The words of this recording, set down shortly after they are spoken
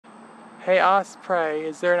Hey osprey,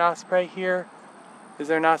 is there an osprey here? Is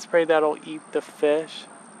there an osprey that'll eat the fish?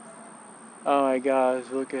 Oh my gosh,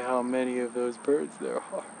 look at how many of those birds there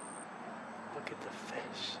are. Look at the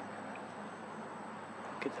fish.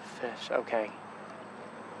 Look at the fish. Okay.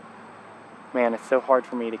 Man, it's so hard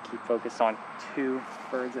for me to keep focused on two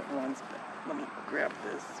birds at once, but let me grab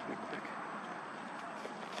this real quick.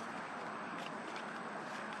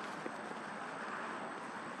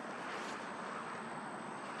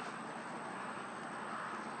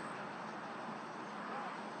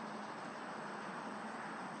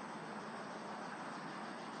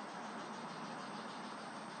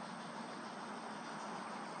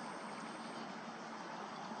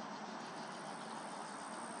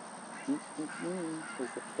 There's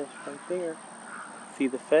a fish right there. See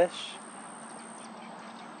the fish?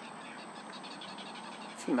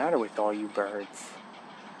 What's the matter with all you birds?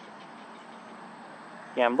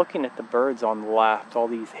 Yeah, I'm looking at the birds on the left. All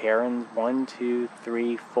these herons. 1, 2,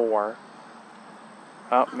 3, 4.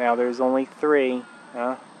 Oh, now there's only 3.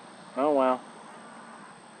 Oh well.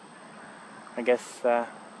 I guess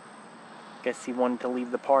he wanted to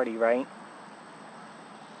leave the party, right?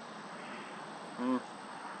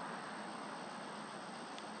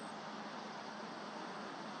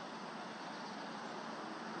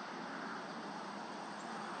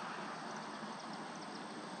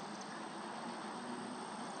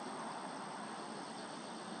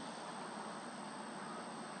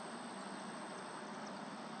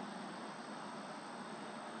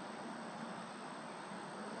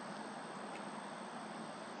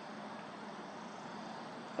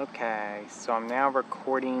 Okay, so I'm now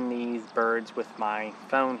recording these birds with my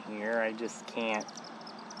phone here. I just can't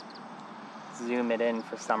zoom it in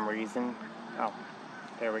for some reason. Oh,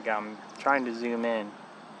 there we go. I'm trying to zoom in.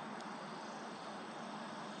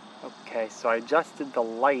 Okay, so I adjusted the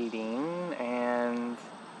lighting and...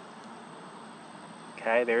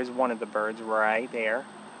 Okay, there's one of the birds right there.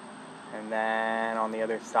 And then on the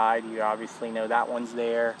other side, you obviously know that one's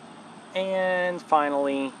there. And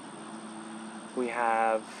finally, we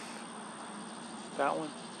have that one.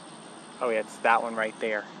 Oh yeah, it's that one right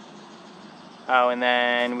there. Oh, and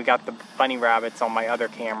then we got the bunny rabbits on my other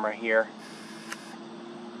camera here.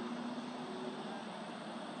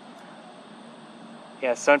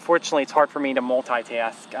 Yeah, so unfortunately it's hard for me to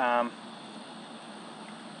multitask.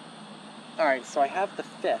 Alright, so I have the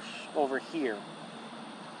fish over here.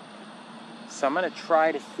 So I'm going to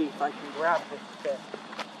try to see if I can grab this fish.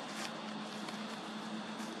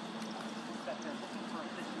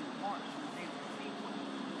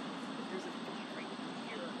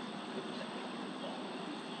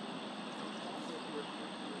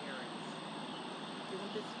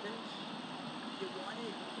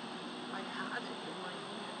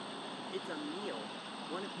 It's a meal.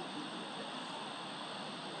 One of you can eat this.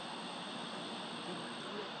 You want to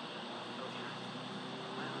eat it? Okay.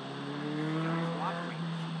 Well, cooperate.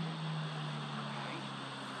 Okay.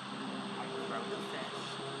 I throw the fish.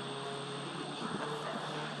 You eat the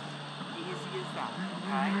fish. Easy as that,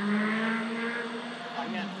 okay? I'm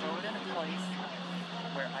going to throw it in a place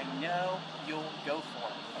where I know you'll go for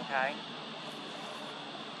it, okay?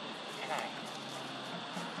 Okay.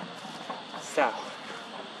 So,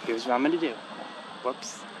 here's what I'm going to do.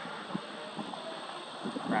 Whoops.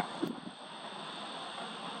 Crap.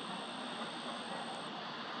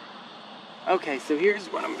 Okay, so here's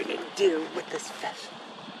what I'm going to do with this fish.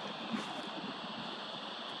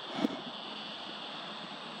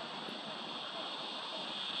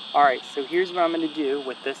 Alright, so here's what I'm going to do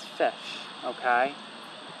with this fish, okay?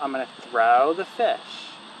 I'm going to throw the fish,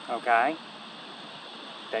 okay?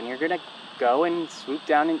 Then you're going to go and swoop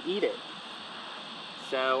down and eat it.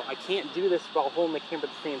 So I can't do this while holding the camera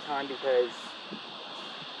at the same time because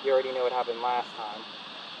you already know what happened last time.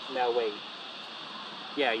 No, wait.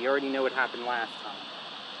 Yeah, you already know what happened last time.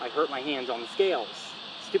 I hurt my hands on the scales.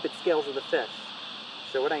 Stupid scales of the fish.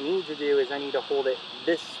 So what I need to do is I need to hold it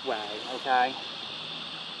this way, okay?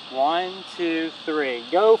 1, 2, 3.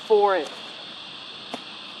 Go for it.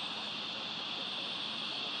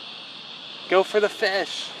 Go for the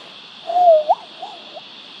fish.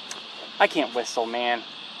 I can't whistle, man.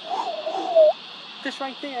 Fish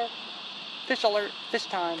right there. Fish alert. Fish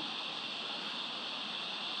time.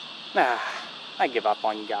 I give up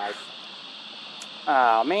on you guys.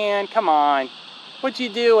 Oh, man, come on. What you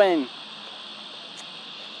doing?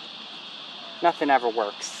 Nothing ever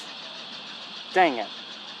works. Dang it.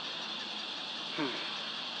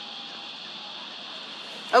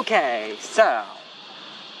 Okay, so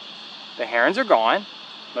the herons are gone.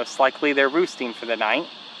 Most likely they're roosting for the night.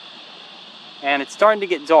 And it's starting to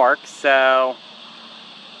get dark, so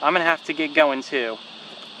I'm gonna have to get going too.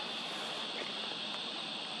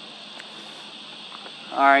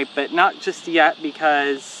 Alright, but not just yet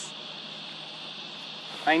because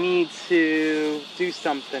I need to do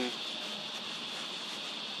something.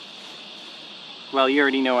 Well, you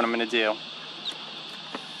already know what I'm going to do.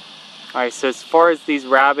 Alright, so as far as these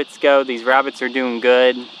rabbits go, these rabbits are doing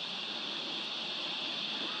good.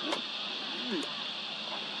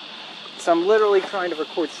 So I'm literally trying to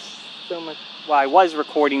record so much. Well, I was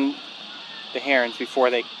recording the herons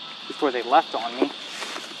before they left on me.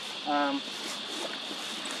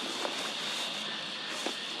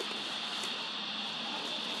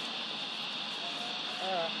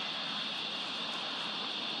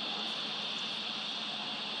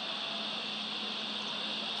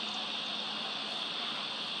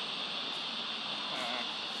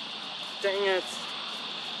 Dang it.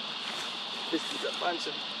 This is a bunch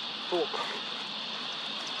of bull.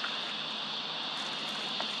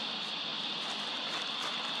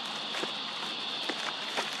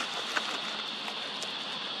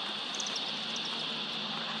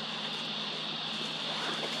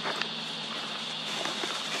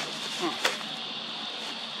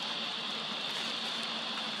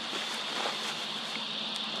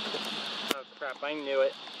 Oh crap, I knew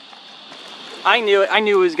it. I knew it. I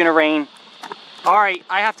knew it was gonna rain. Alright,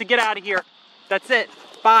 I have to get out of here. That's it.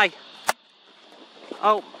 Bye.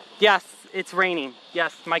 Oh, yes, it's raining.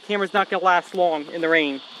 Yes, my camera's not gonna last long in the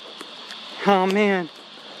rain. Oh man.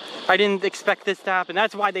 I didn't expect this to happen.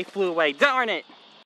 That's why they flew away. Darn it!